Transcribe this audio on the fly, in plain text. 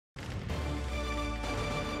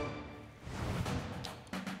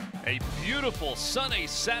A beautiful sunny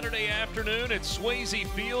Saturday afternoon at Swayze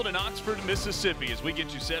Field in Oxford, Mississippi, as we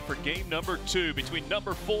get you set for game number 2 between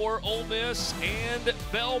number 4 Ole Miss and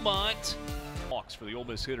Belmont. Hawks for the Ole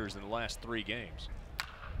Miss hitters in the last 3 games.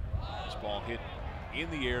 This ball hit in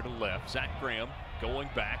the air to left. Zach Graham going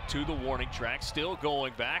back to the warning track, still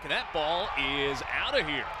going back, and that ball is out of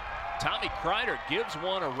here. Tommy Kreider gives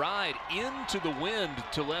one a ride into the wind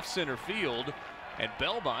to left center field, and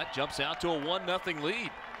Belmont jumps out to a 1-0 lead.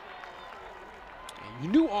 You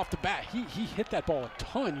knew off the bat he hit that ball a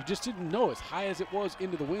ton. You just didn't know, as high as it was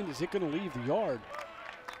into the wind, is it going to leave the yard?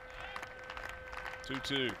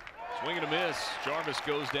 2-2. Swing and a miss. Jarvis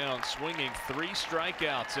goes down swinging. 3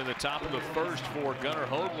 strikeouts in the top of the first for Gunnar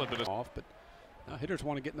Hoagland. But now hitters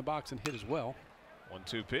want to get in the box and hit as well.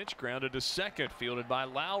 1-2 pitch, grounded to second, fielded by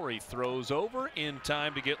Lowry, throws over in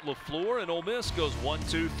time to get LaFleur, and Ole Miss goes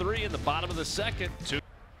 1-2-3 in the bottom of the second.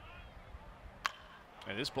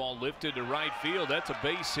 And this ball lifted to right field. That's a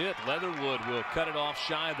base hit. Leatherwood will cut it off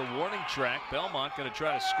shy of the warning track. Belmont going to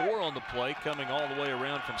try to score on the play, coming all the way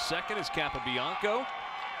around from second is Capobianco.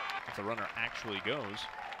 If the runner actually goes.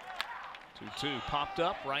 2-2 popped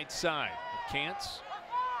up right side. McCants.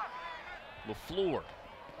 LaFleur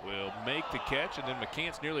will make the catch, and then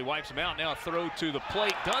McCants nearly wipes him out. Now a throw to the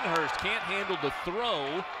plate. Dunhurst can't handle the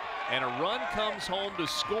throw, and a run comes home to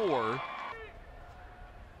score.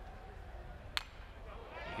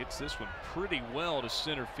 He hits this one pretty well to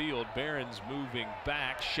center field. Barron's moving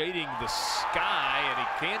back, shading the sky, and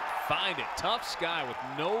he can't find it. Tough sky with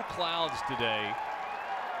no clouds today.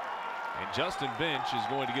 And Justin Bench is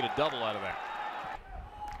going to get a double out of that.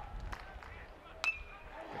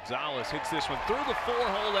 Gonzalez hits this one through the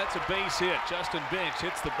 4-hole. That's a base hit. Justin Bench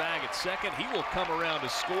hits the bag at second. He will come around to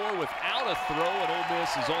score without a throw, and Ole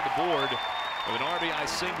Miss is on the board with an RBI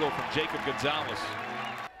single from Jacob Gonzalez.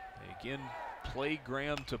 They again play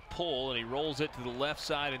Graham to pull, and he rolls it to the left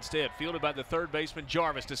side instead. Fielded by the third baseman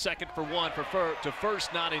Jarvis to second for one, to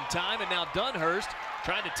first not in time, and now Dunhurst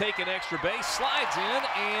trying to take an extra base, slides in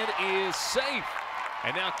and is safe.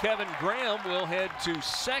 And now Kevin Graham will head to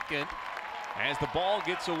second. As the ball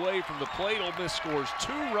gets away from the plate, Ole Miss scores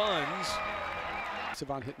 2 runs.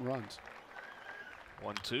 Savon hitting runs.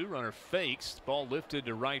 1-2, runner fakes. Ball lifted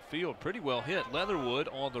to right field. Pretty well hit. Leatherwood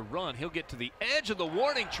on the run. He'll get to the edge of the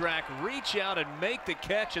warning track, reach out and make the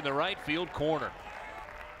catch in the right field corner.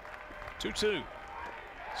 2-2.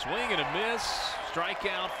 Swing and a miss.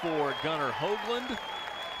 Strikeout for Gunnar Hoagland.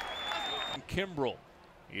 Kimbrell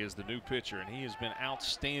is the new pitcher, and he has been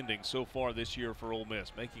outstanding so far this year for Ole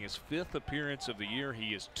Miss, making his 5th appearance of the year.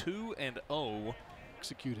 He is 2-0.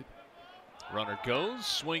 Executed. Runner goes,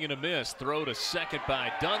 swing and a miss. Throw to second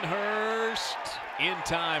by Dunhurst. In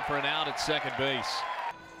time for an out at second base.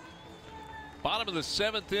 Bottom of the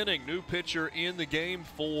 7th inning, new pitcher in the game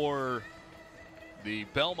for the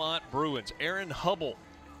Belmont Bruins, Aaron Hubble.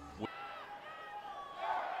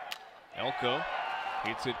 Elko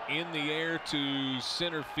hits it in the air to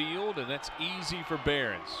center field, and that's easy for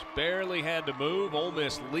Barons. Barely had to move. Ole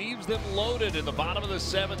Miss leaves them loaded in the bottom of the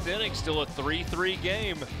 7th inning. Still a 3-3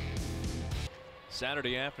 game.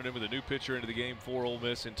 Saturday afternoon with a new pitcher into the game for Ole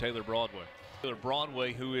Miss in Taylor Broadway. Taylor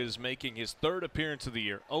Broadway, who is making his 3rd appearance of the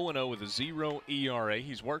year, 0-0 with a 0 ERA.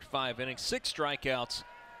 He's worked 5 innings, 6 strikeouts,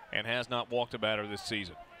 and has not walked a batter this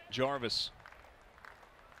season. Jarvis,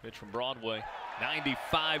 pitch from Broadway.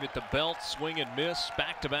 95 at the belt, swing and miss.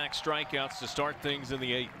 Back-to-back strikeouts to start things in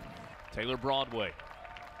the 8th. Taylor Broadway.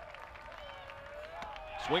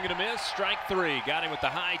 Swing and a miss, strike 3. Got him with the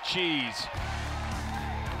high cheese.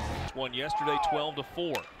 Won yesterday 12-4.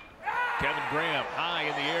 Kevin Graham high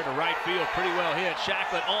in the air to right field, pretty well hit.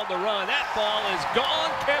 Shacklett on the run. That ball is gone.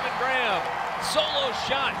 Kevin Graham, solo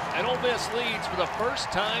shot, and Ole Miss leads for the first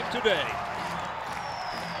time today.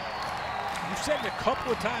 You've said it a couple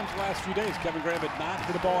of times the last few days, Kevin Graham had not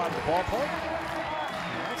hit a ball out of the ballpark.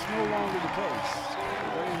 That's no longer the case.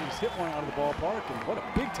 He's hit one out of the ballpark, and what a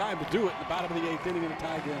big time to do it in the bottom of the 8th inning in a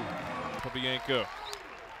tie game. Capobianco.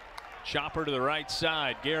 Chopper to the right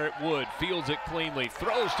side. Garrett Wood fields it cleanly,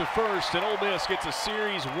 throws to first, and Ole Miss gets a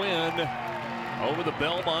series win over the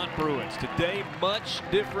Belmont Bruins. Today, much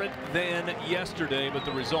different than yesterday, but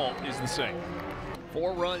the result is the same.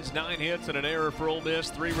 4 runs, 9 hits, and an error for Ole Miss.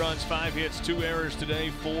 3 runs, 5 hits, 2 errors today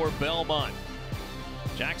for Belmont.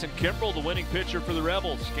 Jackson Kimbrell, the winning pitcher for the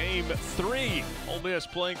Rebels. Game 3, Ole Miss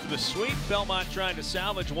playing for the sweep. Belmont trying to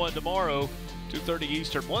salvage one tomorrow. 2:30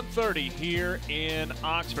 Eastern, 1:30 here in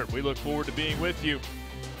Oxford. We look forward to being with you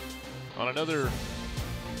on another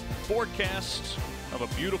forecast of a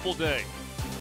beautiful day.